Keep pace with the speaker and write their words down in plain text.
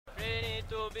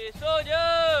to be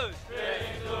soldiers!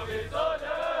 Training to be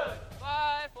soldiers!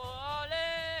 Fight for our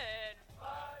land!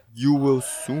 You will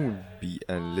soon be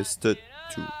enlisted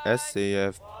to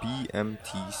SAF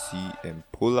BMTC and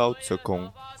Pulau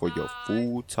Tekong for your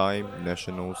full-time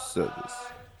national service.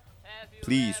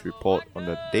 Please report on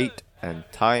the date and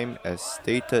time as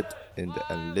stated in the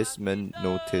enlistment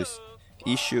notice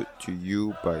issued to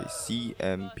you by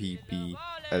CMPB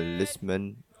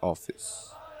Enlistment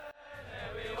Office.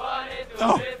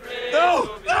 No!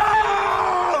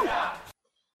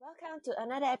 Welcome to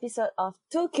another episode of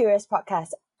Two Curious Podcast.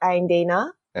 I'm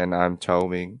Dana, And I'm Chao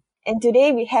Ming. and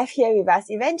today we have here with us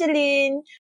Evangeline.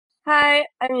 Hi,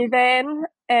 I'm Evan,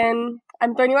 and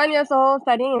I'm 21 years old,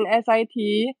 studying in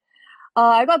SIT.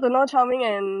 I got to know Chao Ming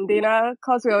and Dana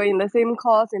because we were in the same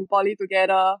course in poly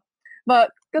together.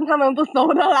 But 跟他们不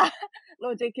熟的啦.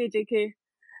 No, JK.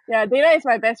 Yeah, Dana is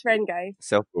my best friend, guys.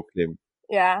 Self-proclaimed.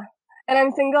 Yeah. And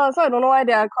I'm single, so I don't know why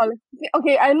they are calling.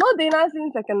 Okay, I know Dana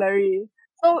since secondary.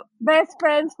 So, best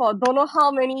friends for don't know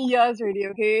how many years already,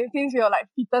 okay? Since we were like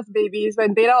fetus babies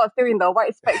when Dana was still in the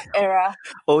white specs era.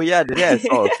 Oh yeah, the day I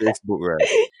saw on Facebook, right?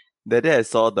 The day I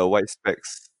saw the white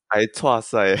specs, I chua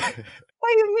sai.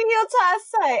 What do you mean you're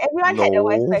outside? Everyone had the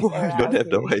white specs No, era. I don't have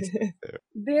the okay. white specs.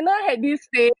 Dana had this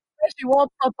phase where she wore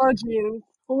purple jeans.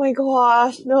 Oh my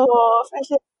gosh, no,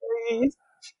 fashion stories.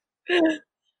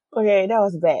 Okay, that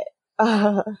was bad.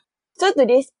 So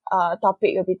today's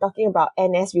topic we'll be talking about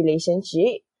NS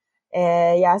relationship.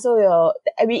 So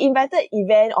we invited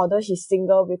Evan, although she's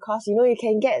single, because you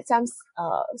can get some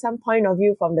point of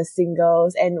view from the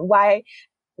singles and why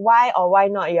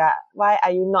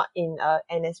are you not in a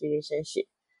NS relationship?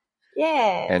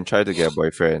 Yeah. And try to get a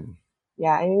boyfriend.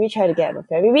 Yeah, and maybe try to get a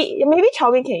boyfriend. Maybe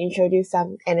Chao Ming can introduce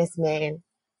some NS man.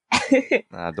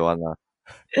 Nah, don't want lah.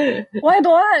 Why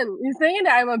don't want? You're saying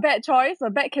that I'm a bad choice, a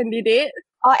bad candidate?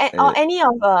 Or any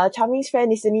of Chao Ming's friends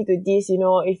listening to this,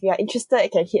 if you're interested, you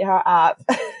can hit her up.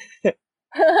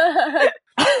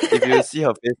 If you see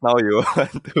her face now, you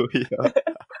want to hear.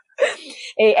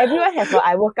 Hey, everyone has a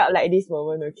I woke up like this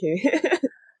moment, okay?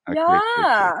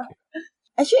 Yeah.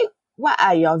 Actually, what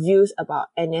are your views about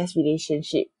NS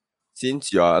relationship?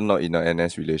 Since you are not in an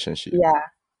NS relationship, Yeah.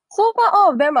 So far,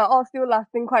 all of them are all still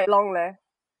lasting quite long, leh.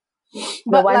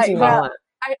 The ones you there know. are-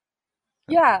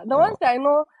 the ones that I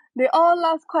know, they all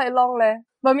last quite long, leh.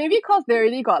 But maybe because they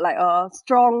already got like a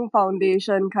strong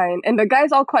foundation kind, and the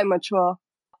guys all quite mature.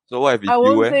 so what if it's I you?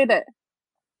 won't say that.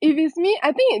 If it's me,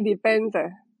 I think it depends.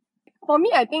 For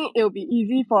me, I think it'll be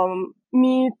easy for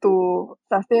me to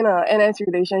sustain a NS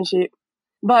relationship.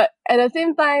 But at the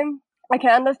same time, I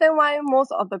can understand why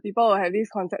most of the people will have this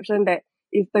conception that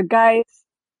if the guys,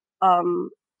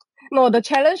 the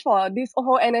challenge for this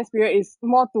whole NS period is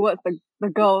more towards the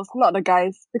girls, not the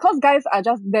guys. Because guys are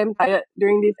just damn tired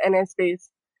during this NS phase.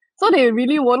 So they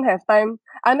really won't have time.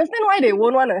 I understand why they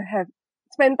won't want to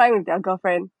spend time with their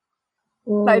girlfriend.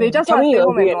 Like they just Chao want to Ming, stay you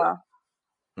home and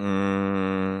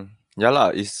agree? Yeah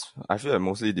lah. I feel like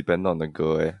mostly depend on the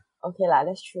girl. Okay lah,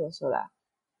 that's true also lah.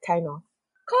 Kind of.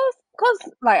 Cause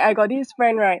like I got this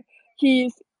friend, right?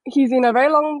 He's in a very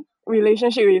long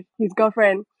relationship with his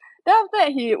girlfriend. Then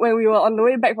after that, when we were on the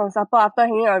way back from supper after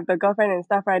hanging out with the girlfriend and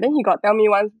stuff, right? Then he got tell me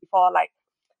once before, like,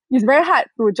 it's very hard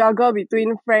to juggle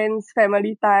between friends,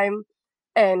 family time,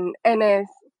 and NS.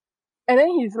 And then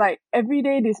he's like, every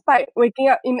day, despite waking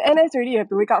up in NS already, you have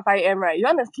to wake up 5 a.m., right? You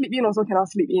want to sleep in, also cannot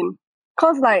sleep in.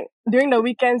 Cause like during the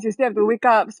weekends, you still have to wake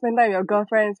up, spend time with your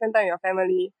girlfriend, spend time with your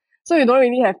family. So you don't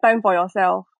really have time for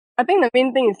yourself. I think the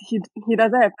main thing is he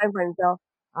doesn't have time for himself.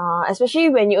 Especially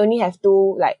when you only have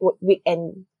two like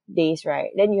weekend days, right?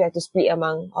 Then you have to split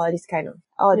among all the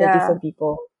different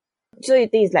people. So you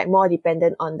think it's like more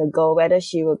dependent on the girl whether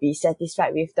she will be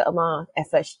satisfied with the amount of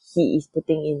effort he is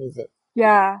putting in, is it?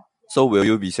 Yeah. So will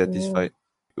you be satisfied?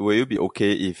 Will you be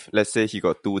okay if, let's say, he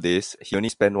got 2 days, he only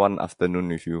spend one afternoon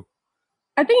with you?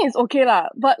 I think it's okay lah.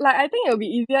 But like I think it'll be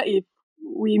easier if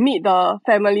we meet the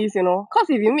families, Cause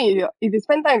if you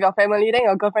spend time with your family, then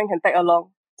your girlfriend can tag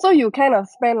along. So you kind of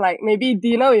spend like maybe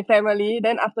dinner with family,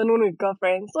 then afternoon with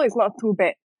girlfriend. So it's not too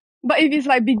bad. But if it's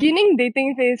like beginning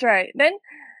dating phase, right? Then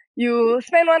you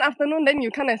spend one afternoon, then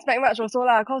you can't expect much also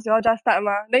lah. Cause you all just start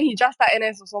ma. Then he just start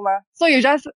NS also ma. So you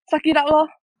just suck it up lor.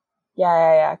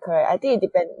 Yeah, correct. I think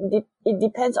it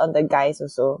depends on the guys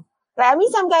also. Like, I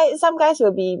mean, some guys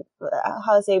will be,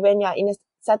 when you're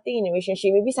starting in a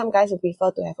relationship, maybe some guys will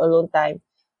prefer to have alone time.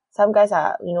 Some guys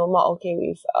are, more okay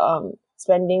with,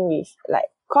 spending with, like,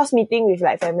 cross meeting with,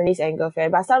 like, families and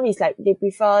girlfriend. But some is, like, they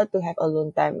prefer to have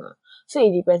alone time. So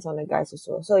it depends on the guys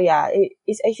also. So yeah,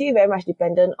 it's actually very much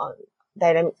dependent on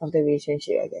dynamics of the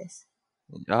relationship, I guess.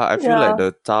 Yeah, I feel Yeah. like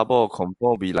the zabo confirm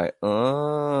will be like,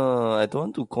 I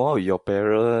don't want to go out with your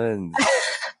parents.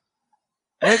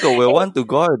 Where got will want to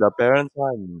go out with the parents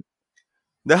one?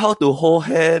 Then how to hold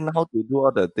hand, how to do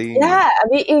all the things. Yeah, I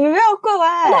mean, it will be very awkward,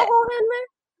 Cannot what? hold hand meh?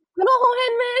 Cannot hold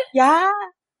hand meh? Yeah.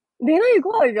 Dana, you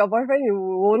go out with your boyfriend, you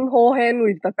won't hold hand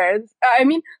with the parents. I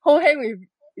mean, hold hand with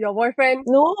your boyfriend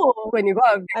No, when you go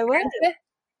out with I your won't. parents meh?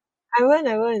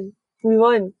 I won't. We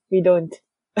won't. We don't.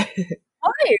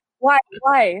 Why?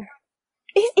 Why?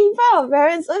 It's in front of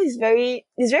parents, so it's very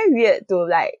weird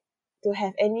to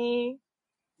have any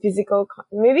physical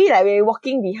maybe like we're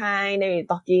walking behind, then we're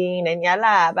talking, then yeah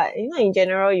lah. But in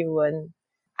general, you won't.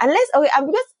 Unless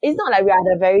because it's not like we are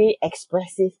the very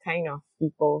expressive kind of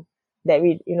people that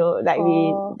we we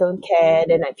Oh. don't care,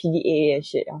 then like PDA and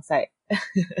shit outside.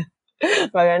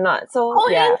 But we're not. So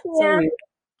Hold yeah. hands, So yeah. we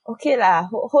okay lah.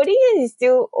 Holding hands is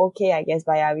still okay, I guess.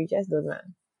 But yeah, we just don't lah.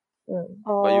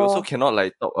 But you also Oh. cannot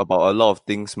like talk about a lot of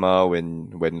things when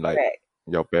like Correct.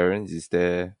 your parents is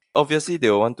there. Obviously they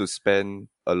will want to spend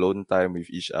alone time with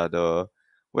each other.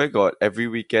 Where got every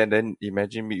weekend, then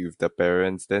imagine meet with the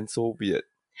parents, then so weird.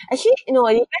 Actually, no,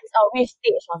 it depends on which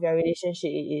stage of your relationship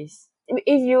it is.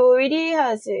 If you already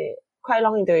quite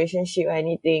long into a relationship or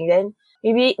anything, then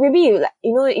maybe you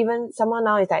like even someone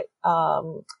now is like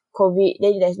COVID,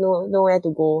 then there's nowhere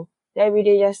to go. Then every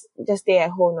day just stay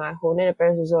at home, not at home. Then the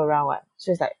parents also around, what?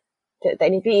 So it's like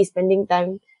technically it's spending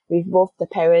time with both the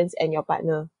parents and your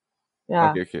partner.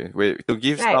 Yeah. Okay. Wait, to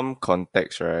give Right. some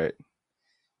context, right?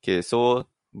 Okay, so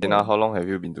Dana, Mm. how long have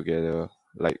you been together?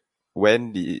 Like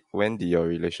when did your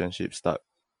relationship start?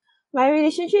 My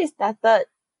relationship started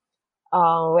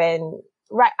when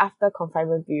right after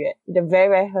confinement period, the very,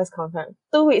 very first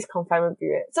 2 weeks confinement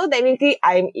period. So technically,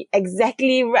 I'm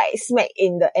exactly right smack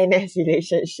in the NS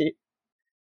relationship.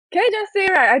 Can I just say,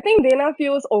 right, I think Dana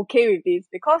feels okay with this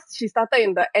because she started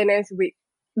in the NS week,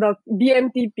 the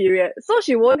BMT period. So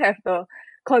she won't have the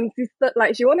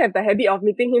she won't have the habit of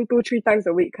meeting him 2-3 times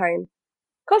a week kind.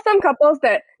 Cause some couples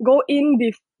that go in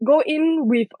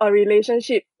with a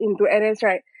relationship into NS,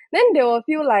 right, then they will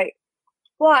feel like,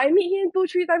 wow, I meet him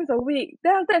 2-3 times a week.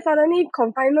 Then after that suddenly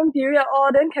confinement period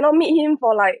then cannot meet him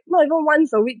for like not even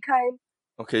once a week kind.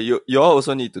 Okay, you all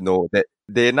also need to know that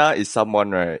Dana is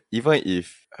someone, right? Even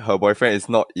if her boyfriend is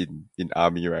not in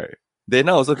army, right?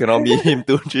 Dana also cannot meet him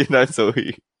 2-3 times a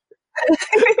week.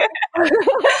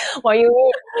 What you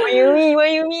mean?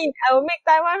 I will make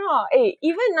time one, huh? Hey,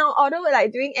 even now, although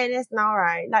like doing NS now,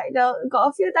 right? Like got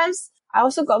a few times I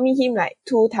also got meet him like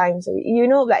 2 times a week.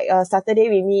 Like Saturday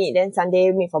we meet, then Sunday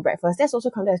we meet for breakfast. That's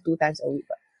also counted as 2 times a week.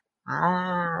 But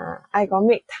I got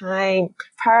make time.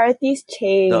 Priorities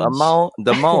change. The amount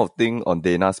of thing on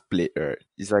Dana's plate, right?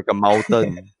 It's like a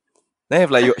mountain. Then if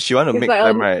like she want to It's make like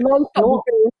time, a right? non-stop No.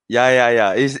 buffet.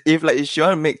 Yeah. If if she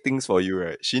want to make things for you,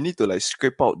 right? She need to like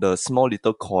scrape out the small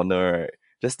little corner, right?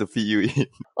 Just to fit you in.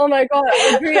 Oh my god,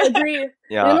 agree.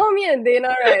 Yeah. You know me and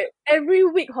Dana, right? Every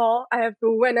week, I have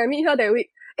to, when I meet her that week,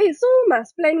 so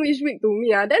must plan which week to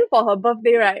meet. Then for her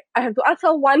birthday, right, I have to ask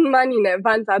her 1 month in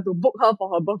advance to book her for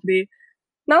her birthday.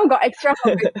 Now got extra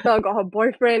competitor, got her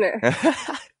boyfriend.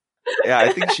 Yeah, I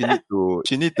think she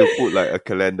need to put like a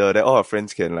calendar that all her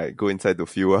friends can like go inside to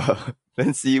view her.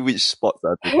 Then see which spots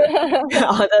are taken.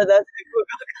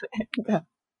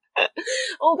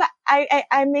 Oh, but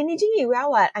I'm managing it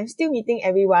well. I'm still meeting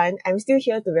everyone. I'm still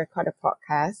here to record a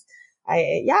podcast.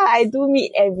 I do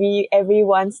meet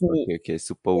everyone's need. Okay,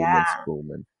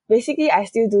 superwoman. Basically, I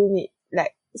still do meet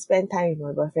spend time with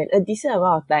my boyfriend a decent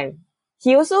amount of time.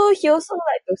 He also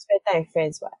like to spend time with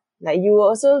friends, but like you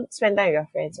also spend time with your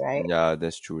friends, right? Yeah,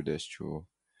 that's true.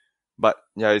 But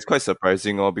yeah, it's quite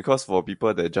surprising, because for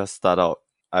people that just start out,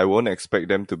 I won't expect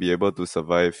them to be able to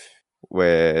survive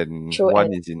when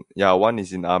one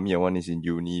is in army and one is in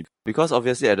uni. Because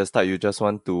obviously at the start you just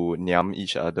want to niam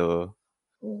each other.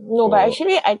 No, but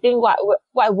actually I think what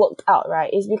worked out,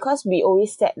 right, is because we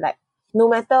always said like no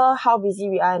matter how busy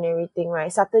we are and everything,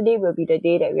 right, Saturday will be the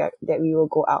day that we will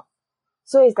go out.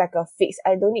 So it's like a fix.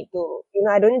 I don't need to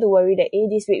worry that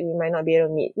this week we might not be able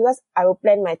to meet because I will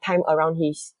plan my time around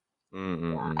his.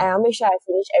 And I'll make sure I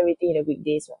finish everything in the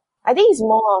weekdays. Right? I think it's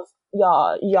more of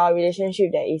your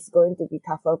relationship that is going to be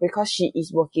tougher because she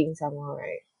is working somewhere,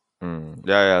 right?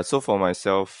 Yeah. So for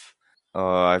myself,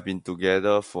 I've been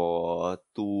together for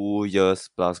 2 years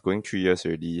plus, going 3 years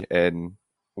already. And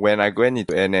when I went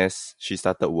into NS, she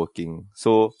started working.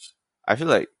 So I feel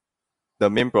like the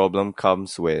main problem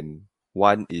comes when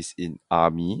one is in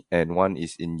army and one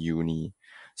is in uni.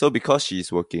 So because she's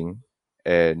working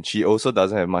and she also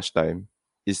doesn't have much time,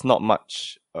 it's not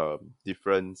much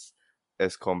difference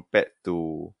as compared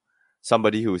to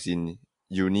somebody who's in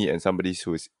uni and somebody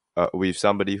who's with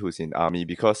somebody who's in army,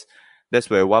 because that's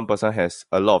where one person has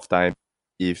a lot of time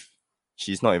if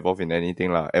she's not involved in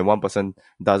anything lah, and one person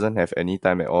doesn't have any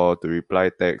time at all to reply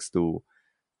text, to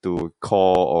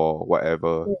call or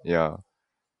whatever. Yeah.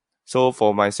 So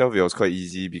for myself, it was quite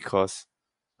easy because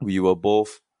we were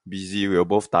both busy, we were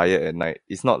both tired at night.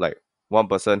 It's not like one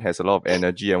person has a lot of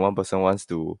energy and one person wants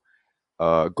to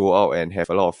go out and have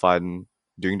a lot of fun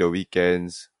during the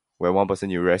weekends, where one person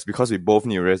need to rest, because we both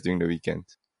need to rest during the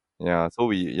weekends. So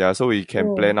we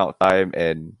can plan out time,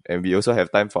 and we also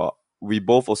have time we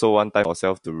both also want time for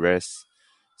ourselves to rest,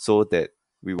 so that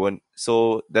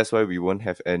that's why we won't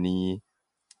have any,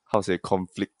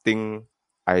 conflicting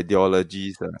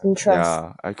ideologies.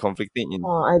 Interest. Conflicting in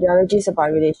ideologies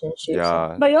about relationships.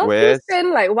 Yeah. But you all still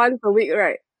spend like once a week,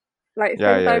 right? Like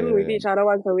spend time with each other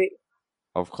once a week.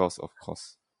 Of course.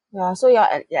 Yeah, so you're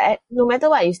no matter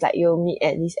what, it's like you'll meet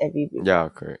at least every week. Yeah,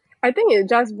 correct. I think it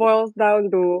just boils down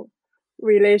to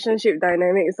relationship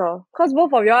dynamics, because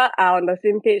both of y'all are on the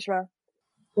same page, ma.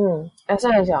 As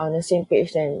long as you're on the same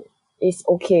page, then it's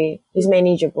okay. It's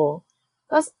manageable.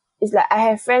 Because it's like I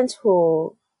have friends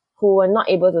who were not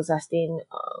able to sustain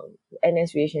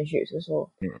NS relationships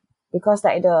also. Because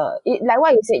like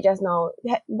what you said just now,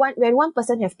 when one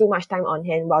person have too much time on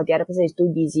hand while the other person is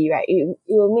too busy, right? It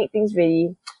will make things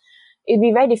it'll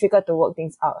be very difficult to work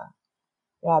things out.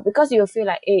 Yeah, because you feel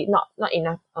like not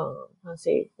enough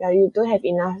you don't have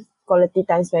enough quality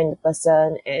time spent with the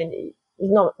person, and it's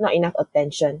not enough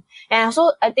attention. And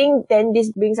also I think then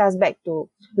this brings us back to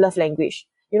love language.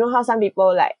 You know how some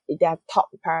people, like, their top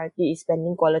priority is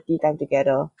spending quality time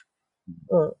together.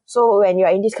 So when you're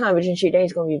in this kind of relationship, then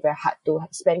it's going to be very hard to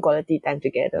spend quality time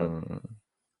together.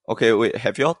 Okay, wait,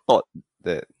 have you all thought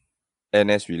that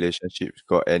NS relationships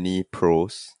got any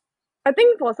pros? I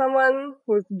think for someone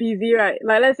who's busy, right,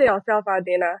 like let's say yourself,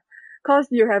 Dana, because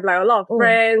you have like a lot of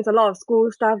friends, a lot of school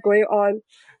stuff going on.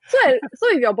 So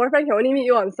if your boyfriend can only meet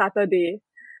you on Saturday,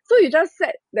 so you just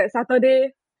set that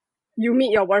Saturday you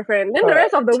meet your boyfriend. Then the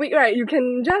rest of the week, right, you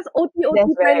can just OT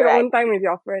spend your own time with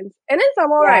your friends. And then some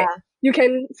more, right, you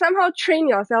can somehow train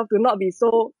yourself to not be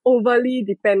so overly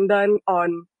dependent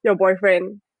on your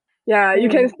boyfriend. Yeah, you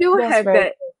can still have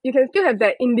that. You can still have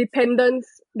that independence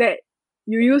that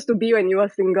you used to be when you were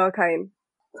single, kind.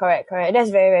 Correct. That's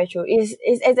very, very true. It's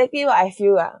exactly what I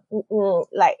feel.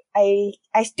 Like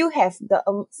I still have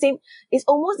the same. It's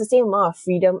almost the same amount of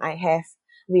freedom I have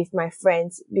with my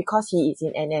friends because he is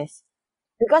in NS.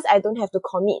 Because I don't have to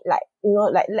commit, like, you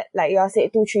know, like you all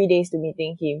said, 2-3 days to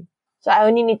meeting him. So I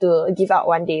only need to give out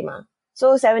 1 day, ma.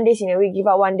 So 7 days in a week, give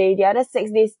out 1 day. The other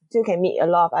 6 days still can meet a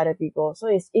lot of other people. So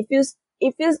it feels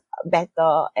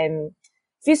better and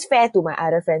feels fair to my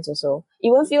other friends also.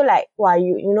 It won't feel like, wow,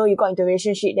 you got into a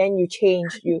relationship, then you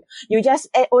change. You just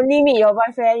only meet your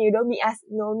boyfriend. You don't meet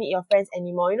your friends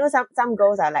anymore. You know, some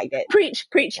girls are like that. Preach.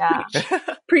 Preach.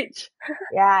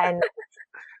 Yeah, and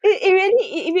it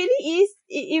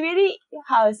really,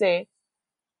 how to say?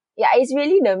 Yeah, it's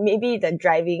really maybe the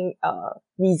driving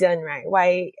reason,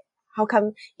 right? How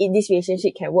come this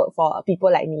relationship can work for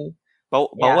people like me?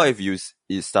 But what if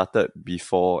it started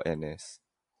before NS?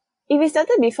 If it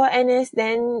started before NS,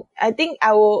 then I think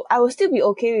I will still be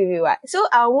okay with it, right? So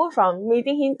I'll move from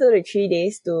meeting him 2 to 3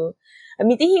 days to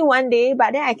meeting him 1 day,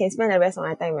 but then I can spend the rest of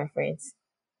my time with my friends.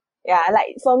 Yeah,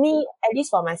 like for me, at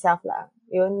least for myself lah,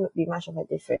 it won't be much of a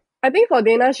difference. I think for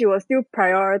Dana, she will still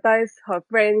prioritize her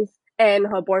friends and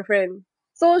her boyfriend.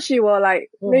 So she will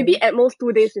maybe at most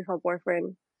 2 days with her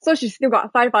boyfriend. So she still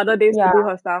got 5 other days to do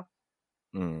her stuff.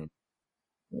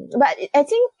 But I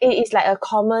think it is like a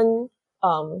common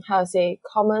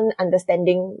common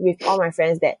understanding with all my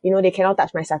friends that, you know, they cannot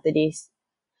touch my Saturdays.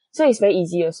 So it's very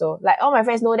easy also. Like all my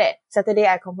friends know that Saturday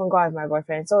I confirm go out with my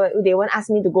boyfriend. So they won't ask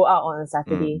me to go out on a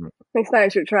Saturday. Next time I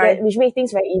should try. Which makes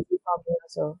things very easy for me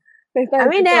also. Next time I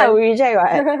mean, then I will reject,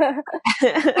 right?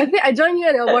 I think I join you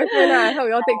and your boyfriend. I help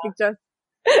you all take pictures.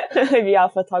 Be our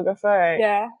photographer, right?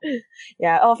 Yeah.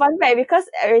 Yeah. Oh, fun fact, because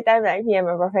every time like me and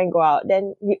my boyfriend go out,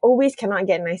 then we always cannot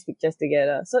get nice pictures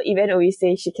together. So Yvonne always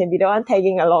say she can be the one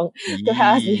tagging along to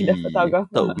help us be the photographer.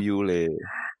 Third wheel leh.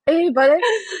 But then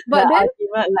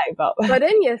light bulb. But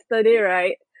then yesterday,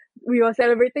 right, we were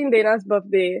celebrating Dana's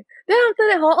birthday. Then after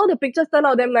that, all the pictures turned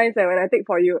out damn nice when I take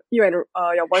for you and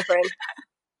your boyfriend.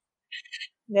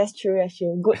 That's true.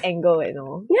 Good angle, you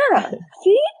know. Yeah.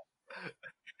 See?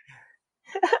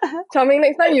 Charming,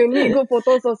 next time you need good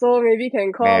photos also, maybe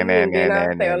can call me and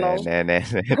Dana tag along.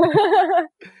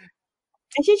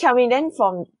 Actually, Charming, then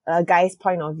from a guy's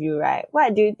point of view, right,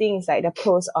 what do you think is like the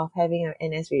pros of having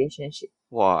an NS relationship?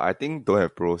 Wow, I think don't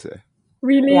have pros.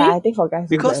 Really? Yeah, I think for guys,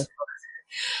 because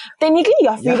Technically,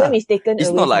 your freedom is taken It's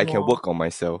away. not like I some can more. work on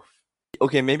myself.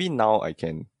 Okay, maybe now I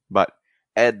can, but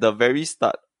at the very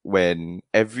start, when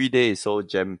every day is so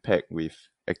jam-packed with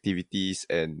activities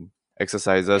and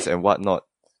exercises and whatnot,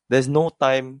 there's no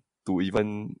time to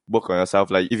even work on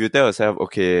yourself. Like, if you tell yourself,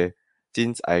 okay,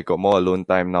 since I got more alone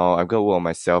time now, I'm gonna work on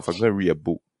myself, I'm gonna read a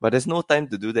book. But there's no time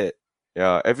to do that.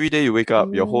 Yeah, every day you wake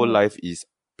up, your whole life is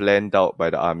planned out by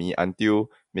the army until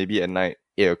maybe at night,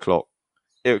 8 o'clock.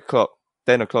 8 o'clock,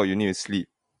 10 o'clock, you need to sleep.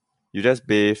 You just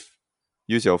bathe,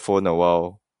 use your phone a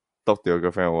while, talk to your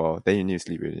girlfriend a while, then you need to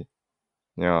sleep already.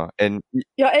 Yeah, and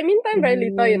Your admin time very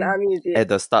little in army, is it? at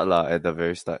the start at the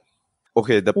very start.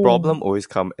 Okay, the problem always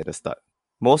come at the start.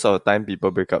 Most of the time,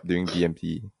 people break up during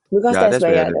BMT. Because Yeah, that's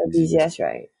where you're the the busiest,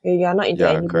 right? You're not into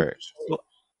Yeah, any correct.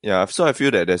 So I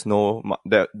feel that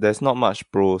there's not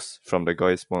much pros from the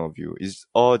guy's point of view. It's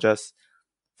all just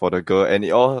for the girl, and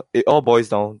it all boils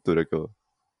down to the girl.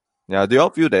 Yeah, do you all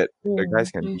feel that the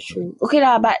guys can do That's true. Okay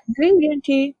lah, but during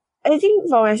BMT, I think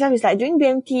for myself, it's like during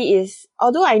BMT is,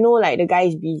 although I know like the guy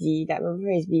is busy, like my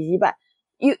boyfriend is busy, but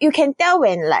you can tell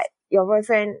when like your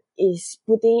boyfriend is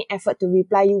putting effort to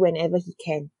reply you whenever he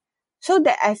can. So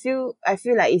that I feel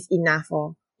like it's enough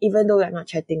even though we're not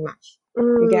chatting much.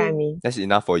 You get what I mean? That's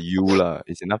enough for you lah.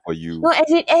 It's enough for you. No,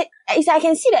 it's I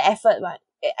can see the effort, but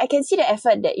I can see the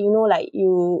effort that, like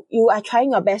you are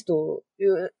trying your best to,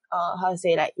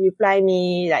 like reply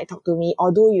me, like talk to me,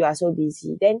 although you are so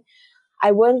busy. Then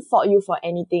I won't fault you for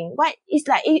anything. But it's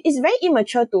like, it's very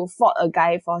immature to fault a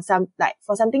guy for something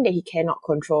that he cannot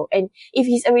control. And if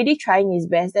he's already trying his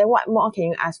best, then what more can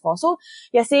you ask for? So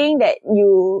you're saying that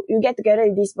you get together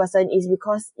with this person is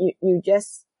because you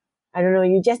just, I don't know,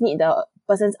 you just need the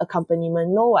person's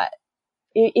accompaniment. No, what?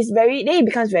 Then it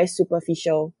becomes very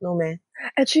superficial. No, man.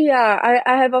 Actually, yeah,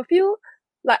 I have a few,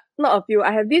 like, not a few,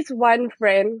 I have this one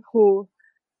friend who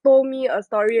told me a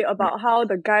story about how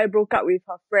the guy broke up with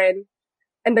her friend,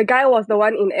 and the guy was the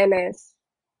one in NS.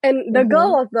 And the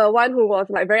girl was the one who was,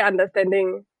 like, very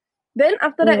understanding. Then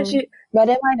after that, But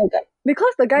then why the guy?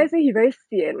 because the guy said he very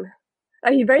sian.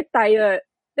 Like, he very tired.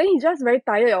 Then he just very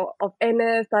tired of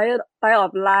NS, tired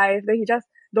of life. Then he just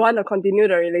don't want to continue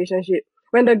the relationship.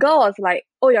 When the girl was like,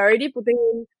 oh, you're already putting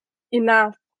in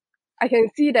enough. I can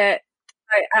see that,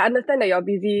 like, I understand that you're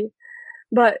busy,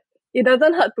 but it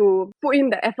doesn't hurt to put in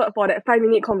the effort for that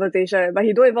 5-minute conversation, but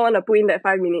he don't even want to put in that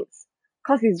 5 minutes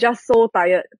because he's just so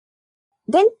tired.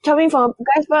 Then coming from a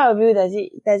guy's point of view, does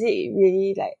it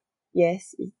really, like,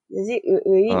 yes? Does it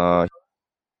really?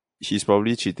 He's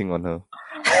probably cheating on her.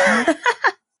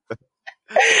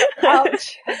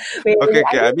 Ouch. Wait, Okay,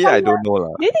 I mean, I don't know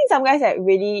lah. Do you think some guys like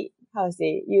really, how to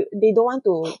say, they don't want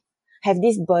to have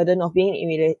this burden of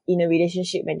being in a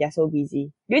relationship when they're so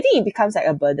busy? Do you think it becomes like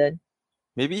a burden?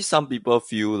 Maybe some people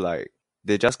feel like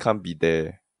they just can't be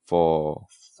there for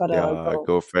their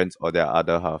girlfriends or their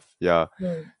other half. Yeah.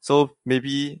 So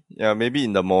maybe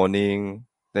in the morning,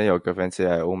 then your girlfriend say,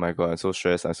 oh my god, I'm so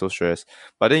stressed.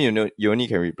 But then you only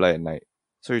can reply at night.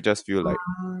 So you just feel like,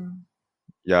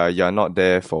 you're not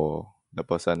there for the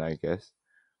person, I guess.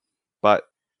 But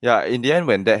yeah, in the end,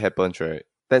 when that happens, right,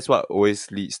 that's what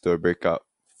always leads to a breakup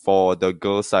for the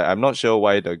girl side. I'm not sure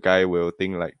why the guy will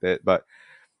think like that, but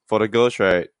for the girls,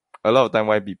 right, a lot of time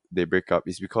why they break up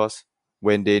is because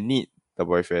when they need the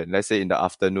boyfriend, let's say in the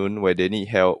afternoon where they need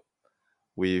help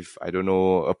with, I don't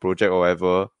know, a project or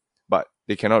whatever, but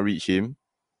they cannot reach him.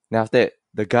 Then after that,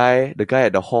 the guy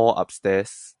at the hall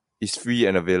upstairs is free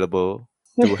and available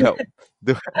to help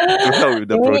to help with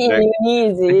the project. In uni,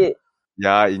 is it?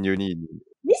 Yeah, in uni.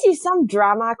 This is some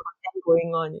drama content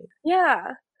going on.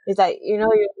 Yeah. It's like,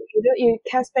 you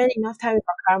can't spend enough time with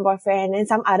your current boyfriend, and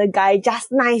some other guy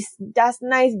just nice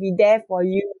be there for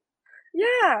you.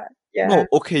 Yeah. No,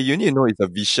 okay, you need to know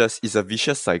it's a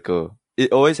vicious cycle.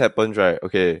 It always happens, right?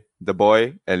 Okay, the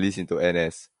boy at least into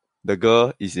NS. The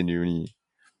girl is in uni.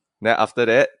 Then after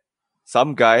that,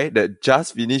 some guy that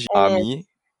just finished army,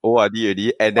 ORD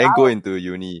already, and then go into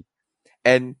uni.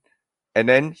 And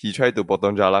then he tried to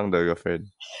potong jalang the girlfriend.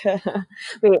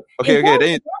 Wait. Okay, then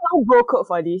there's no bro code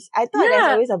for this. I thought there's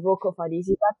always a bro code for this.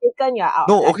 If you're taken, you're out.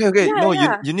 No, okay. Yeah, no,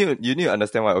 yeah. you need to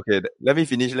understand why. Okay, let me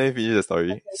finish the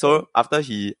story. Okay. So after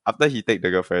he take the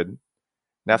girlfriend,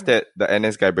 then after that, the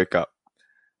NS guy break up.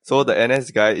 So the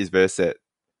NS guy is very sad.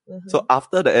 So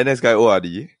after the NS guy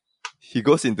ORD, he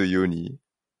goes into uni.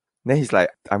 Then he's like,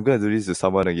 I'm gonna do this to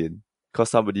someone again. Cause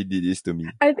somebody did this to me.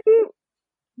 I think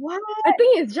What?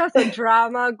 it's just a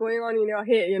drama going on in your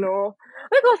head, Where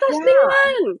got such thing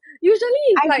one? Usually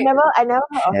it's I never heard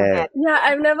of that. Yeah,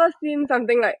 I've never seen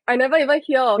something like, I never even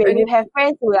hear of Wait, any. you have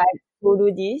friends who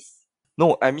do this?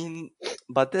 No, I mean,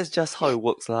 but that's just how it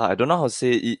works lah. I don't know how to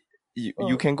say it.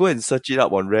 You can go and search it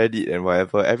up on Reddit and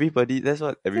whatever. That's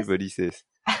what everybody says.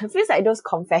 Feels like those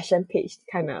confession page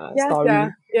kind of Yes,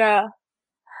 story. yeah.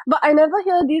 But I never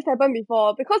hear this happen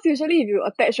before because usually if you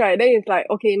attach, right, then it's like,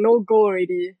 okay, no go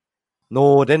already.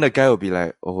 No, then the guy will be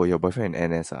like, "Oh, your boyfriend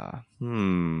in NS ah?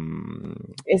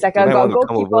 It's like Tonight a want to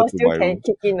come goalkeeper over to still my can room."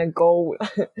 kick in a goal.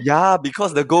 Yeah,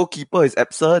 because the goalkeeper is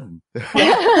absent.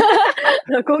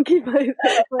 The goalkeeper is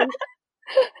absent.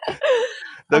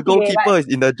 The Okay, goalkeeper is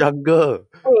in the jungle.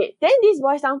 Wait, then this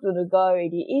boils down to the girl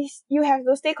already. Is you have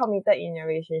to stay committed in your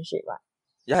relationship, right?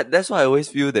 Yeah, that's why I always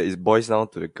feel that it boils down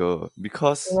to the girl.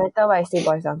 Because, No matter what, it still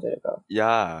boils down to the girl.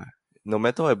 yeah, no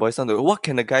matter what it boils down to, what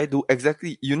can a guy do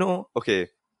exactly? Okay,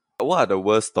 what are the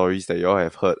worst stories that you all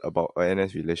have heard about an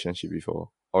NS relationship before?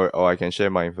 Or I can share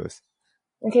mine first.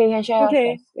 Okay, you can share yours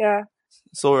Okay, first. yeah.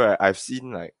 So, right, I've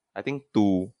seen I think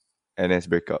 2 NS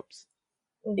breakups.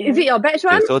 Is it your batch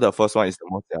Okay, one? so the first one is the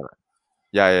most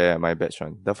yeah, my batch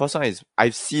one. The first one is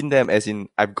I've seen them, as in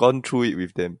I've gone through it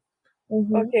with them.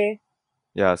 Okay.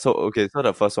 Yeah, so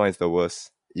the first one is the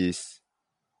worst. Is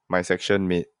my section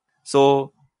mate.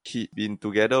 So he'd been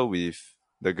together with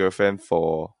the girlfriend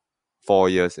for 4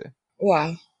 years.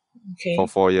 Wow. Okay. For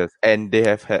 4 years. And they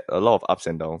have had a lot of ups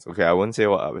and downs. Okay, I won't say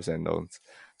what ups and downs.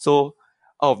 So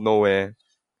out of nowhere,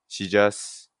 she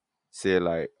just say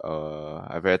like,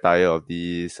 I'm very tired of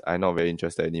this, I'm not very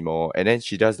interested anymore. And then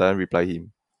she just doesn't reply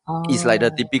him. It's like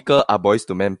the typical boys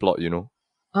to men plot,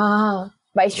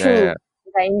 But it's Yeah, true. yeah.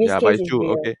 Like in this Yeah, case, but it's it's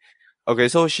true. real. Okay,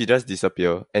 so she just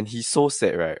disappeared. And he's so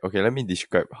sad, right? Okay, let me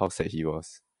describe how sad he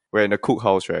was. We're in a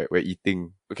cookhouse, right? We're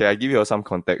eating. Okay, I give you all some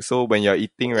context. So when you're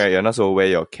eating, right, you're not supposed to wear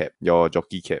your cap, your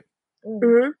jockey cap.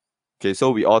 Mm-hmm. Okay,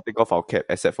 so we all take off our cap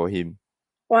except for him.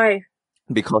 Why?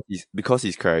 Because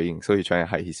he's crying, so he's trying to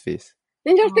hide his face.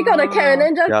 Then just take out the cap and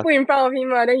then just Yeah. put in front of him,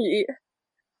 then you eat.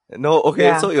 No, okay,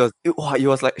 Yeah. so it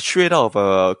was like straight out of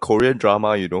a Korean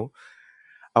drama,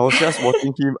 I was just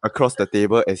watching him across the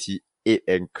table as he ate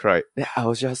and cried. Then I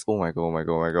was just, oh my god, what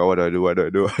do I do? What do I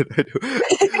do?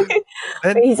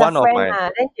 Then But he's a one of friend,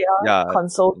 my then she always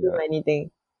console him yeah.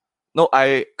 anything. No,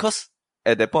 cause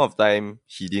at that point of time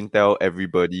he didn't tell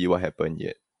everybody what happened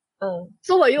yet.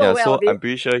 So were you aware so of it? I'm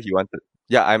pretty sure he wanted.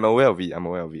 Yeah, I'm aware of it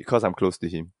because I'm close to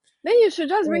him. Then you should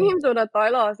just bring him to the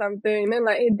toilet or something. Then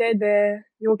like, hey, there.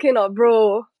 You okay not,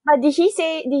 bro? But did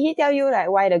he tell you like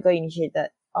why the girl initiated?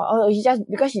 Or he just,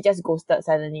 because she just ghosted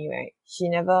suddenly, right? She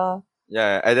never...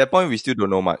 Yeah, at that point we still don't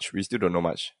know much.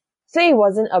 So it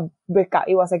wasn't a breakup,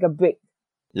 it was like a break.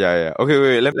 Yeah. Okay,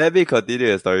 wait. Let me continue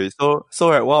the story. So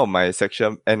right,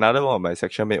 another one of my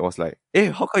section mate was like, "Hey,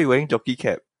 how come you wearing jockey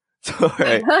cap?" So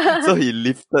right, so he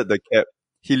lifted the cap.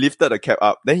 He lifted the cap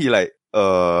up. Then he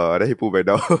then he pulled back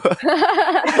down. Oh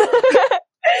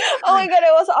my god,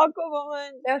 that was an awkward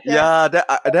moment. Yes, Yeah, then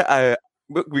I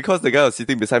because the guy was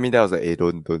sitting beside me, then I was like, "Hey,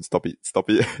 don't stop it, stop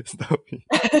it."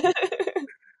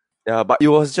 Yeah, but it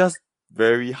was just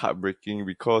very heartbreaking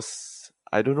because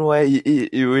I don't know why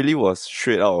it really was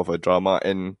straight out of a drama,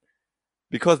 and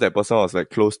because that person was like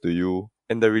close to you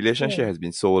and the relationship has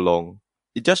been so long,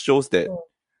 it just shows that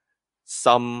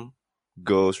some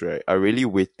girls, right, are really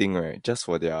waiting, right, just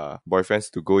for their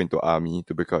boyfriends to go into army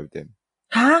to break up with them.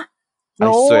 Huh? I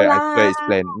No swear lah. it's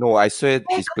planned. No, I swear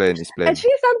it's planned.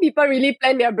 Actually, some people really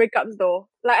plan their breakups though.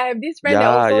 Like I have this friend that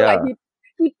also like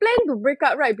he planned to break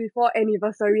up right before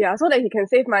anniversary, so that he can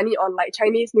save money on like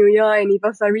Chinese New Year,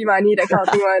 anniversary money, that kind of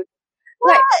thing one.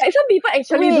 Like some people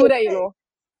actually do that,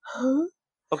 Huh?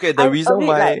 Okay, the I'm reason a bit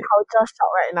why like culture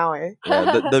shock right now.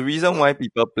 yeah, the reason why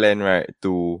people plan, right,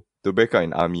 to break up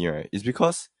in army, right, is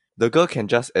because the girl can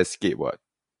just escape. What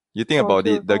you think about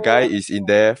it? The guy is in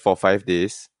there for 5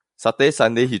 days. Saturday,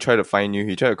 Sunday, he try to find you.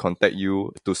 He try to contact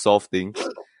you to solve things,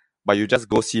 but you just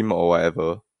ghost him or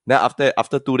whatever. Then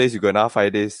after 2 days, you got another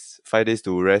 5 days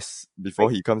to rest before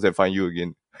he comes and find you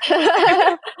again.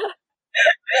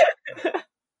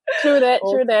 True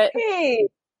that. Hey.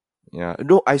 Yeah,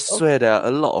 no, I swear there are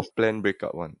a lot of planned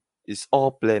breakup one. It's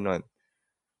all planned one,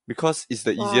 because it's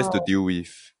the easiest to deal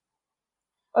with.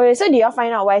 Okay, so did y'all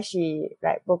find out why she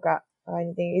like broke up or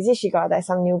anything? Is it she got like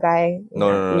some new guy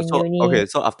No. in So uni?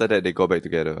 so after that they got back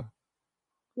together.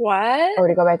 What? Oh,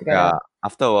 they got back together. Yeah,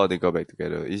 after a while they got back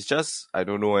together. It's just I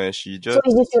don't know, she just So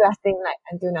is it still lasting like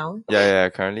until now? yeah.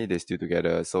 Currently they still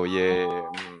together. So yeah,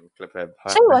 clap.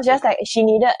 So it was just like she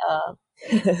needed a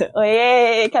oh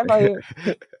yeah, clap for him.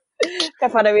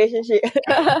 Clap for the relationship.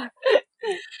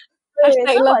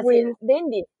 Hashtag So love was it, wins. then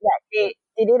did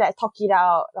they like talk it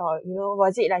out, or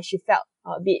was it like she felt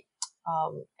a bit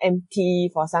empty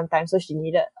for some time, so she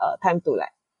needed time to like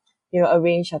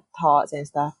arrange her thoughts and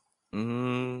stuff?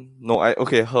 No,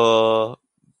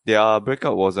 their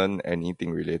breakup wasn't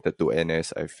anything related to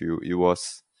NS, I feel. It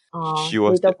was, she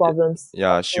was, Little problems.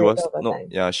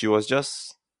 she was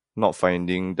just not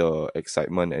finding the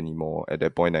excitement anymore at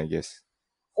that point, I guess.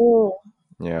 Mm.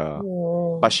 Yeah.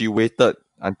 Mm. But she waited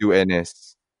until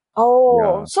NS. Oh,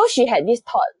 Yeah. so she had this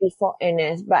thought before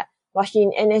NS, but was she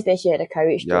in NS then she had the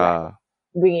courage to like Yeah.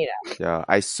 bring it up? Yeah.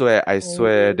 I swear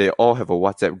they all have a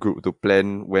WhatsApp group to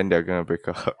plan when they're gonna break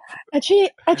up.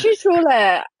 Actually, true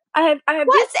leh. I have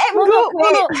this WhatsApp no, group, no,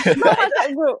 wait. not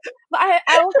WhatsApp group. But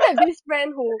I also have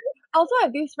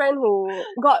this friend who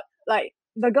got like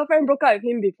the girlfriend broke up with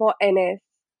him before NS.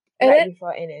 And Right then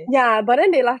before NS. yeah, but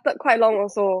then they lasted quite long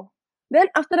also. Then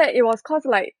after that it was cause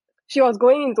like she was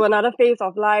going into another phase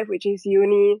of life, which is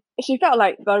uni. She felt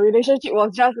like the relationship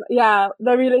was just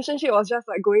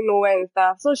like going nowhere and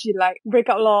stuff. So she like break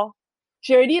up lor.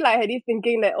 She already like had this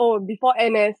thinking that before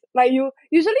NS, like you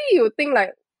think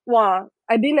like, wow,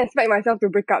 I didn't expect myself to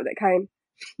break up that kind.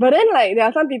 But then like there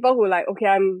are some people who like,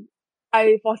 okay,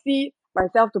 I foresee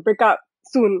myself to break up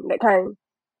soon, that kind.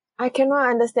 I cannot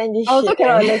understand this I also shit.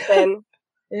 cannot understand.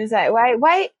 It's like why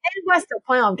then what's the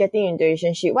point of getting into a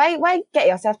relationship? Why get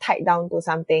yourself tied down to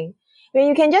something when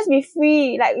you can just be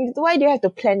free? Like why do you have to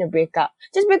plan a breakup?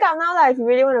 Just break up now, if you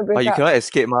really want to break But you up. cannot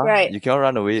escape, ma. Right. You cannot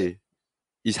run away.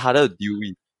 It's harder to deal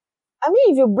with. I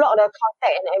mean, if you block the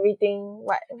contact and everything,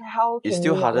 how can It's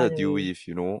still you not harder run to deal away? with,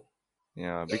 you know.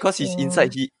 Yeah, because he's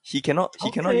inside. He cannot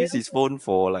use his phone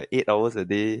for like 8 hours a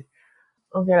day.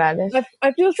 Okay lah, that's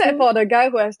I feel sad for the guy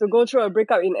who has to go through a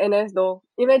breakup in NS though.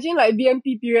 Imagine like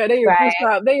BMT period, then you Right. push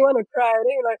up, then you want to cry,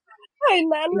 then you're like, hi,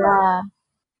 nan. yeah.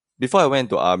 Before I went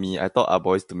to army, I thought our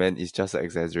boys to men is just an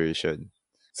exaggeration.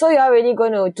 So you're really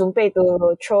going to 准备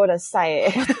to throw the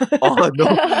side? Oh no.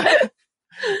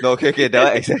 No, okay,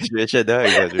 that was exaggeration.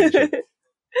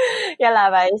 Yeah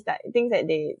lah, but it's like things that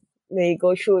they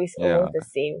go through is Yeah. almost the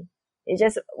same. It's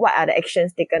just what are the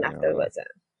actions taken Yeah. afterwards.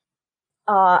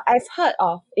 I've heard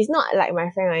of, it's not like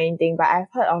my friend or anything, but I've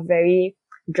heard of very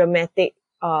dramatic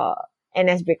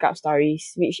NS breakup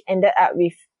stories which ended up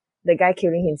with the guy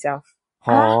killing himself.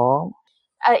 Huh?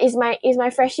 It's my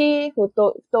freshie who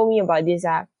told me about this.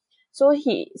 So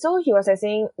he was like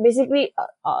saying basically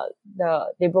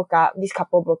they broke up, this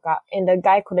couple broke up, and the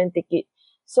guy couldn't take it.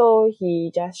 So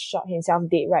he just shot himself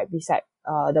dead right beside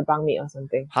the bunkmate or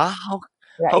something. Huh?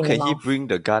 Right How in the can he mouth. bring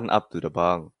the gun up to the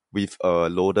bunk with a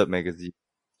loaded magazine?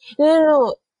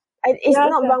 No. It's Yeah,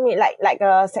 not sia. bunkmate, like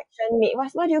a section mate.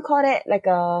 What do you call that? Like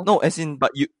a No, as in,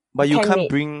 but you Pen can't mate.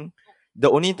 bring. The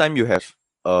only time you have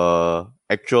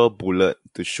actual bullet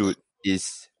to shoot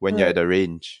is when you're at the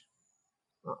range.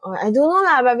 I don't know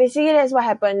lah, but basically that's what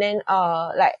happened. Then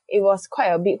like it was quite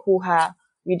a big hoo-ha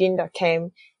within the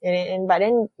camp, but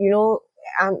then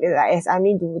like as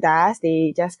army does,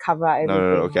 they just cover up everything.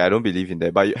 No, okay, I don't believe in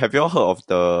that. But have you all heard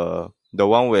of the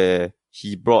one where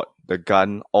he brought the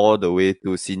gun all the way to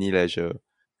Cine Leisure?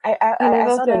 I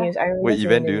never saw the hear. news. I remember Wait, seeing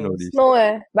Yvonne, the do you know news. this?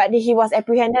 No But he was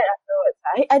apprehended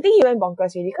afterwards. I think he went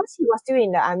bonkers really because he was still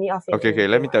in the army office. Okay,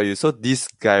 let me tell you. So this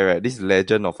guy, right, this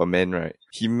legend of a man, right,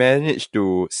 he managed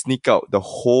to sneak out the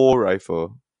whole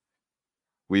rifle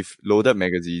with loaded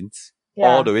magazines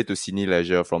all the way to Cine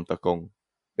Leisure from Tekong.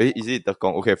 Is it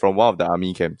Tekong? Okay, from one of the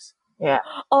army camps. Yeah.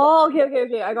 Oh,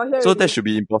 okay. I got here. So that should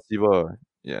be impossible.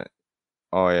 Yeah.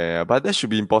 Oh, yeah. But that should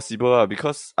be impossible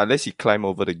because unless he climb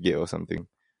over the gate or something.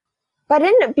 But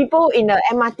then the people in the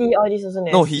MRT, all this also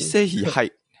never No, he see. said he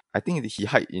hide. I think he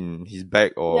hide in his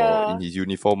bag or Yeah. in his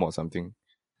uniform or something.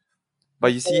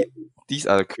 But you see, these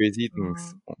are the crazy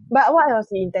things. But what was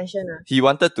the intention? He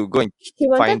wanted to go and He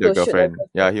wanted find to the shoot the girlfriend. girlfriend.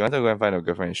 Yeah, he wanted to go and find the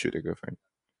girlfriend and shoot the girlfriend.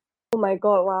 Oh my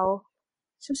god, wow.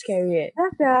 So scary.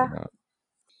 That's yeah. Yeah.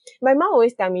 My mom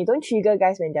always tell me, don't trigger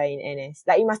guys when they're in NS.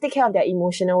 Like you must take care of their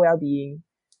emotional well-being.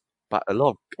 But a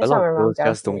lot That's of what my mom girls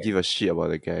tells just don't me. give a shit about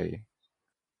the guy.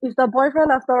 It's the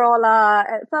boyfriend after all lah.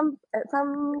 At some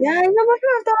Yeah, it's not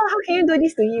boyfriend after all. How can you do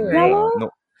this to him, Yeah, right? lor. No,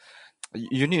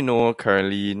 you need to know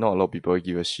currently not a lot of people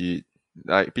give a shit.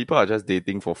 Like people are just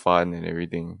dating for fun and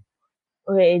everything.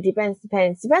 Okay, it depends.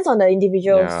 Depends on the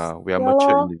individuals. Yeah, we are Yeah,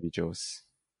 mature lor. individuals.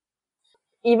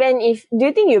 Even if, do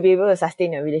you think you'll be able to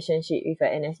sustain a relationship with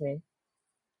an NS man?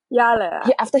 Yeah lah.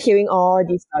 After hearing all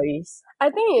these stories. I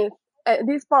think it's at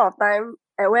this point of time,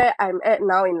 at where I'm at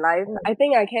now in life, I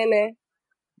think I can.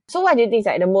 So what do you think is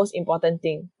like the most important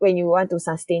thing when you want to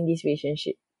sustain this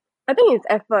relationship? I think it's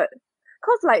effort.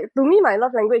 Cause like to me, my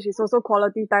love language is also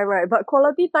quality time, right? But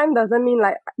quality time doesn't mean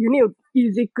like you need to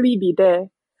physically be there.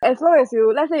 As long as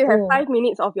let's say you have 5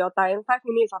 minutes of your time, 5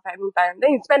 minutes of having time,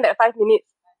 then you spend that 5 minutes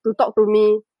to talk to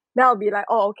me, then I'll be like,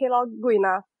 oh, okay lor, good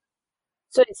enough.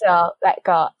 So it's like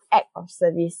a act of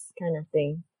service kind of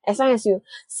thing. As long as you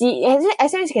see, as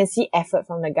long as you can see effort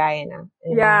from the guy,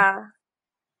 Yeah.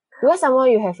 Because somehow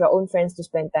you have your own friends to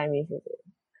spend time with.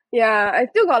 Yeah, I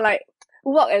still got like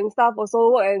work and stuff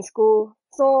also, work and school.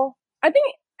 So I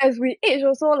think as we age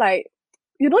also, like,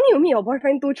 you don't need to meet your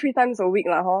boyfriend 2-3 times a week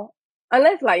lah, huh?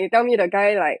 Unless like you tell me the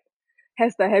guy like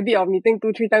has the habit of meeting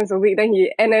 2-3 times a week, then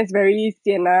he NS very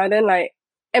sian then like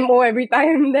MO every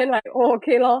time, then like, oh,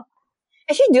 okay lor.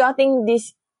 Actually, do you think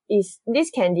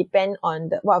this can depend on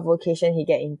what vocation he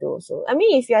get into also? I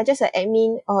mean, if you are just an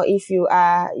admin or if you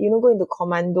are, going to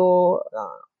commando,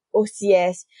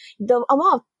 OCS, the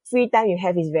amount of free time you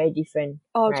have is very different.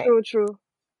 Oh, right? true.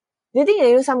 Do you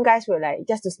think some guys will like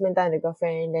just to spend time with the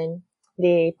girlfriend, then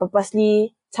they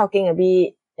purposely talking a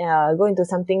bit, go into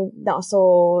something not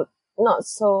so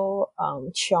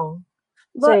chiong,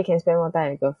 so they can spend more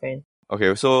time with girlfriend?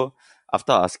 Okay, so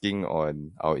after asking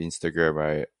on our Instagram,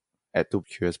 right, at 2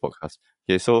 Curious Podcast,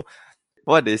 okay, so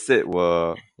what they said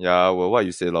were what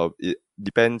you said, it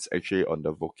depends actually on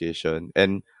the vocation.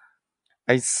 And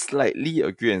I slightly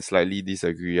agree and slightly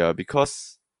disagree,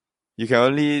 because you can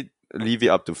only leave it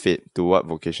up to fate to what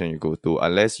vocation you go to,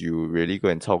 unless you really go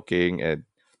and talking and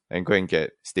go and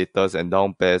get status and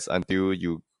down pass until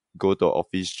you go to an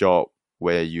office job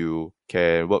where you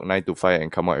can work 9 to 5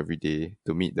 and come out every day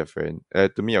to meet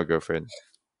to meet your girlfriend.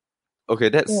 Okay,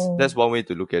 that's one way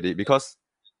to look at it, because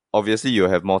obviously you'll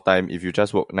have more time if you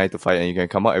just work 9 to 5 and you can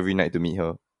come out every night to meet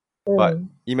her. But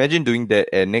imagine doing that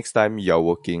and next time you're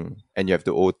working and you have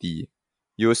to OT,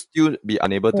 you'll still be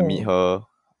unable to meet her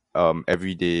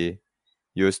every day.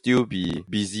 You'll still be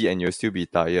busy and you'll still be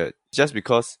tired. Just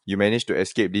because you managed to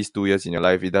escape these 2 years in your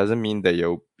life, it doesn't mean that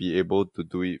you'll be able to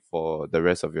do it for the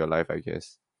rest of your life, I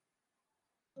guess.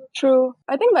 True.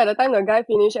 I think by the time the guy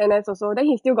finish NS also, then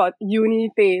he still got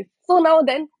uni phase. So now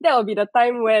then, that will be the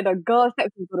time where the girl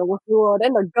steps into the working world.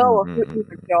 Then the girl will feel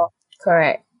insecure.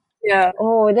 Correct. Yeah.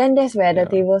 Oh, then that's where the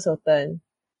tables will turn.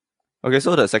 Okay,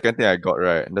 so the second thing I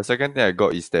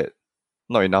got is that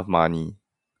not enough money.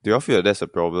 Do you all feel that that's a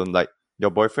problem? Like,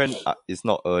 your boyfriend is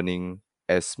not earning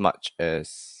as much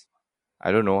as,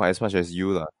 I don't know, as much as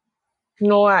you lah.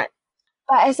 No, what?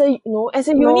 But as a uni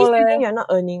student, you're not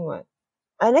earning what?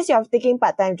 Unless you're taking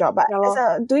part-time job. But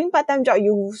doing part-time job,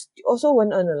 you also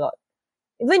won't earn a lot.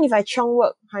 Even if I chiong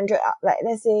work 100, like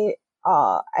let's say,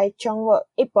 I chiong work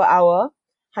 8 per hour,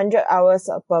 100 hours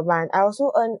per month, I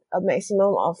also earn a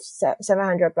maximum of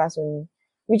 700 plus only,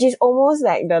 which is almost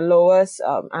like the lowest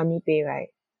army pay, right?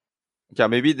 Yeah,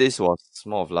 maybe this was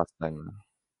more of last time.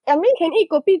 I mean, can eat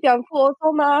kopitiam food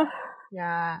also ma.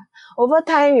 Yeah. Over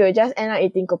time, you'll just end up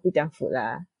eating kopitiam food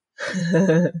lah.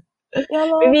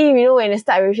 Yeah, maybe, when you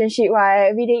start a relationship, right,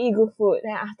 every day eat good food.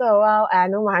 Then after a while,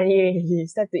 no money already,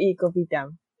 start to eat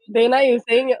kopitiam. Dana, you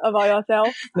saying about yourself?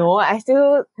 No, I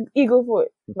still eat good food,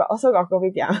 but also got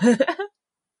kopitiam.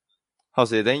 How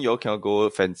say, then you all cannot go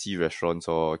fancy restaurants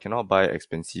or cannot buy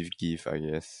expensive gift, I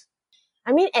guess.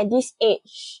 I mean, at this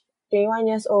age, 21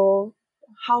 years old,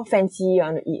 how fancy you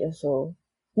want to eat also.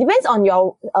 Depends on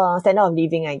your standard of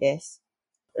living, I guess.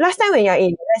 Last time when you're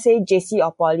in, let's say, JC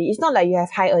or poly, it's not like you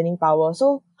have high earning power.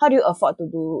 So how do you afford to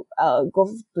go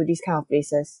to these kind of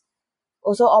places?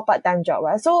 Also all part-time job,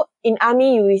 right? So in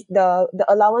army, the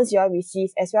allowance you all receive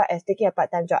as well as taking a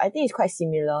part-time job, I think it's quite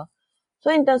similar.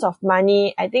 So in terms of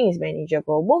money, I think it's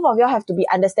manageable. Both of y'all have to be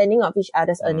understanding of each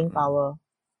other's earning power.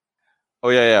 Oh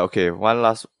yeah. Okay, one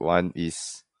last one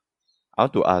is, I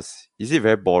want to ask, is it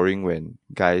very boring when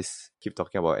guys keep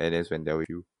talking about NS when they're with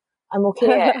you? I'm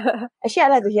okay. Actually, I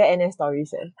like to hear NS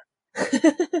stories. I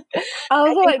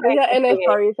also like to hear NS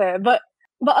stories, but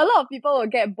a lot of people will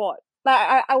get bored.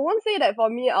 Like, I won't say that for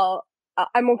me,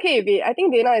 I'm okay with it. I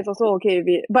think Dana is also okay with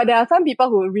it. But there are some people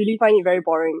who really find it very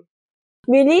boring.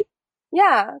 Really?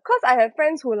 Yeah, because I have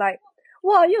friends who like,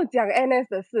 wow, 又讲 NS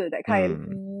的事, that kind.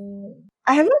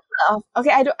 I haven't heard of,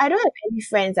 okay, I don't have any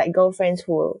friends, like girlfriends,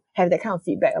 who have that kind of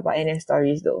feedback about NS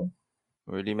stories though.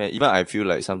 Really, man? Even I feel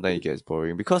like sometimes it gets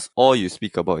boring because all you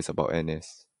speak about is about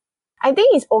NS. I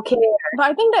think it's okay. But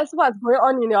I think that's what's going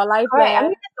on in your life. Right, I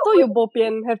mean, so you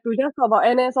bopian have to just talk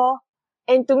about NS or.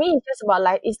 And to me, it's just about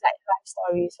life. It's like life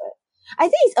stories, right? I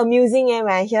think it's amusing when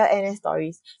I hear NS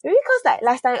stories. Maybe because like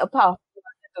last time a part of me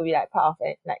wanted to be like part of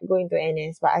it, like going to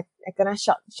NS, but I kinda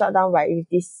shut down right with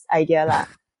this idea lah.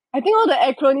 I think all the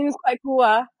acronyms quite cool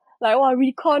like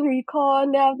recon,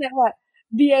 then after that what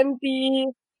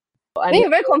BMT. Then you're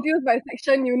very confused by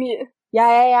section unit.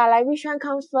 Yeah. Like which one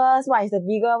comes first? What is the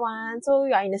bigger one? So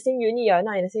you're in the same unit, you're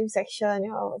not in the same section.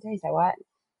 That is like what?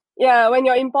 Yeah, when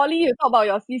you're in poly, you talk about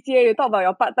your CCA, you talk about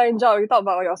your part-time job, you talk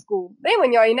about your school. Then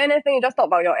when you're in NS, then you just talk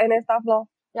about your NS stuff lor.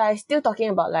 Yeah, it's still talking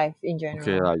about life in general.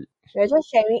 Okay lah. We're just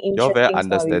sharing You're very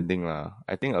interesting stories. understanding lah.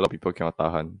 I think a lot of people cannot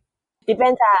tahan.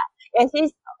 Depends Actually,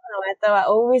 no matter what,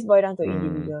 always boil down to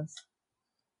individuals.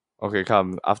 Okay,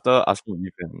 come. After asking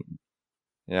Ethan,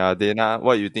 yeah, Dana,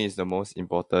 what you think is the most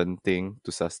important thing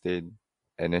to sustain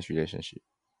NS relationship?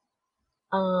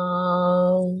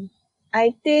 I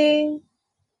think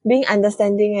being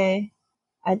understanding.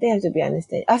 I think have to be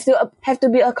understanding. Have to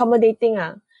be accommodating.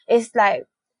 It's like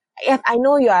if I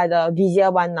know you are the busier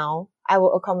one now, I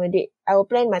will accommodate. I will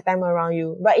plan my time around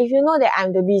you. But if you know that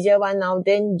I'm the busier one now,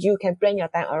 then you can plan your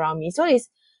time around me. So it's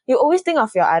you always think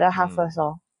of your other half first,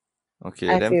 Okay,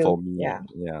 I then feel, for me, yeah.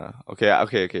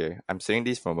 Okay. I'm saying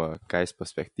this from a guy's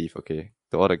perspective, okay?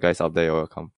 To all the guys out there, you're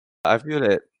welcome. I feel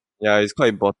that, it's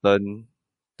quite important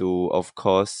to, of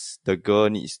course, the girl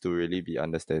needs to really be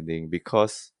understanding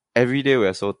because every day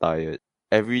we're so tired.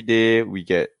 Every day we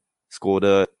get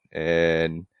scolded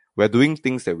and we're doing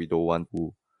things that we don't want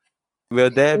to. We're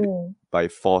there by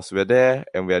force. We're there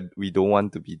and we don't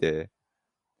want to be there.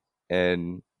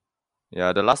 And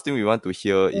yeah, the last thing we want to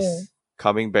hear is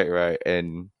coming back, right?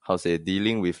 And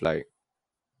dealing with like,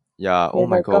 oh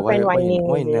my god, why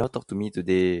you never talk to me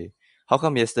today? How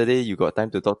come yesterday you got time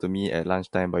to talk to me at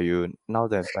lunchtime, but you now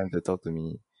don't have time to talk to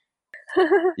me?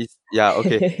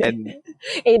 Okay. And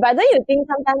but don't you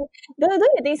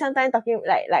think sometimes talking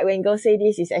like when girls say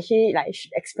this is actually like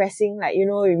expressing like you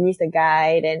miss the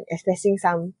guy, then expressing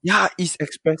some it's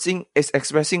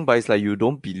expressing, but it's like you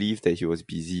don't believe that he was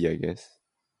busy, I guess.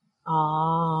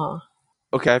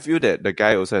 Okay, I feel that the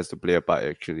guy also has to play a part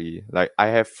actually. Like I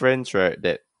have friends, right,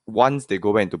 that once they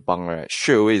go back into bunk, right,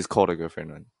 straight away is call the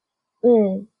girlfriend one.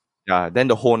 Yeah, then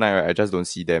the whole night, right, I just don't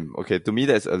see them. Okay, to me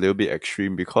that's a little bit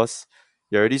extreme because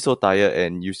you're already so tired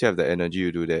and you still have the energy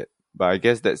to do that. But I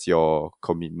guess that's your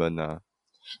commitment.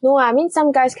 No, I mean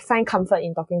some guys find comfort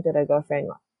in talking to the girlfriend.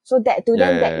 So that to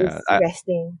them that is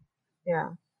resting. Yeah.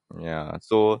 Yeah.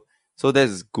 So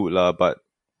that's good lah, but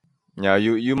yeah,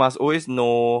 you must always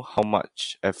know how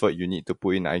much effort you need to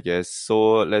put in, I guess.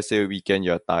 So let's say weekend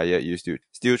you're tired, you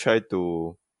still try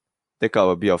to take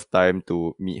out a bit of time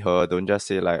to meet her. Don't just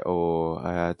say like,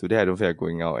 today I don't feel like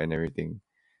going out and everything.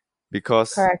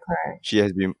 Because correct. She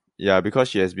has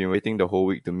been waiting the whole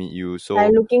week to meet you. So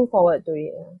I'm looking forward to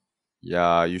it.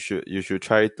 Yeah, you should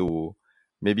try to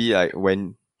maybe like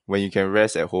when you can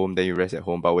rest at home, then you rest at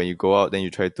home. But when you go out, then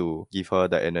you try to give her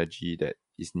the energy that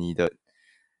is needed.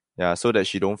 Yeah, so that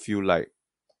she don't feel like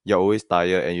you're always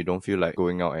tired and you don't feel like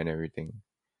going out and everything.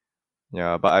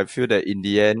 Yeah, but I feel that in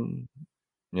the end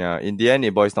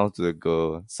it boils down to the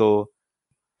girl. So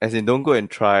as in don't go and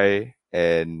try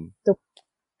and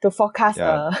to forecast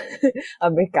a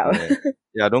breakup.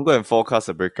 Yeah, don't go and forecast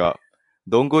a breakup.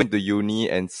 Don't go into uni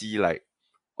and see like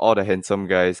all the handsome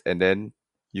guys and then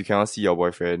you cannot see your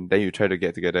boyfriend. Then you try to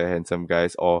get together handsome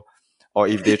guys or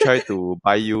if they try to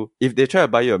buy you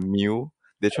a meal,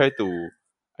 they try to,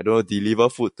 I don't know, deliver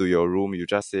food to your room, you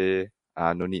just say,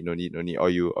 no need. Or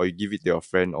you give it to your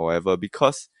friend or whatever,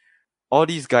 because all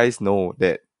these guys know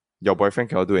that your boyfriend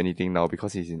cannot do anything now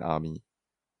because he's in army.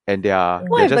 And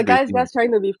what if the guy's just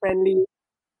trying to be friendly?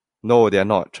 No, they're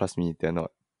not. Trust me, they're not.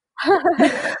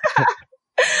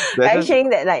 Are you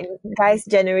saying that like guys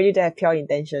generally don't have pure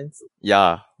intentions?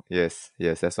 Yeah. Yes,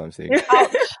 that's what I'm saying.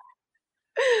 Ouch.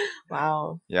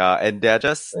 Wow. Yeah, and they're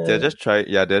just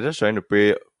trying to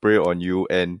prey on you,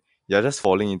 and you're just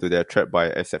falling into their trap by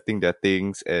accepting their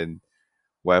things and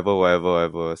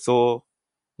whatever. So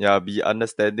yeah, be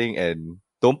understanding and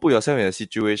don't put yourself in a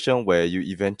situation where you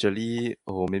eventually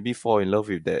maybe fall in love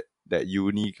with that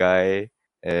uni guy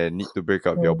and need to break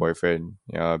up with your boyfriend.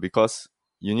 Yeah, because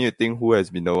you need to think who has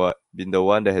been the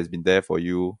one that has been there for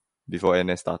you before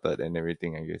NS started and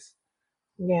everything, I guess.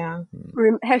 Yeah.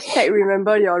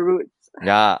 #remember your roots.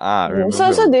 Yeah. Remember.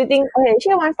 So do you think? Okay,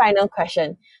 here one final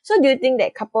question. So do you think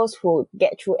that couples who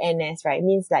get through NS, right,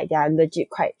 means like they are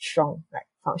legit quite strong, like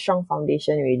strong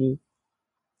foundation really?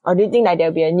 Or do you think like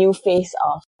there'll be a new phase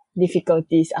of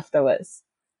difficulties afterwards?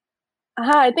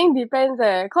 I think depends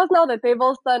cause now the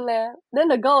table's turned then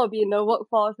the girl will be in the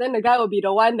workforce, then the guy will be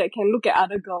the one that can look at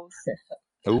other girls.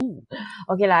 Ooh.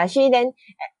 Okay lah, actually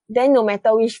then no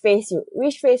matter which phase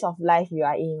of life you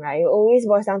are in, right, it always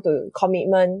boils down to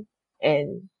commitment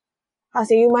and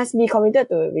you must be committed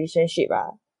to a relationship.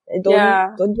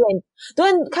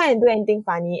 Don't kind of do anything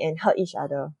funny and hurt each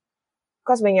other.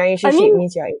 Because when you're in a relationship,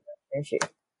 means you're in a relationship.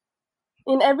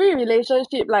 In every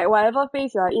relationship, like whatever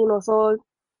phase you're in also,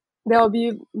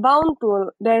 there's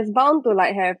bound to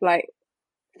like have like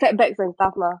setbacks and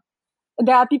stuff lah.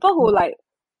 there are people who like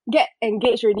get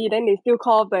engaged already, then they still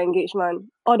call off the engagement.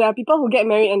 Or there are people who get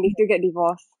married and they still get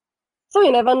divorced. So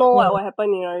you never know what will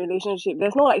happen in a relationship.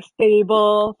 There's no like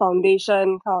stable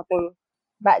foundation kind of thing.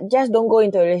 But just don't go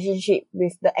into a relationship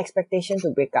with the expectation to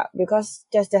break up, because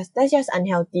that's just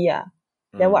unhealthy.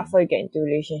 Then what for you get into a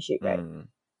relationship, right?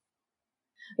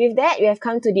 With that, we have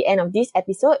come to the end of this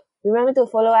episode. Remember to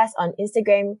follow us on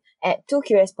Instagram at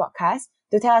 2CuriousPodcast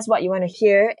to tell us what you want to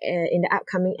hear in the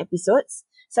upcoming episodes.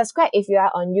 Subscribe if you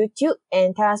are on YouTube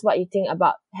and tell us what you think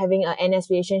about having an NS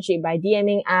relationship by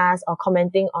DMing us or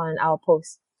commenting on our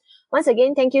posts. Once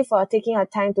again, thank you for taking your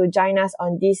time to join us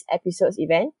on this episode's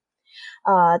event.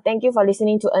 Thank you for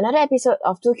listening to another episode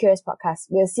of 2 Curious Podcast.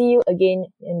 We'll see you again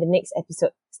in the next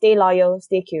episode. Stay loyal,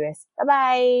 stay curious.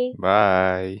 Bye-bye.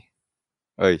 Bye.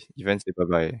 Oi, Yvonne say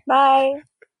bye-bye. Bye.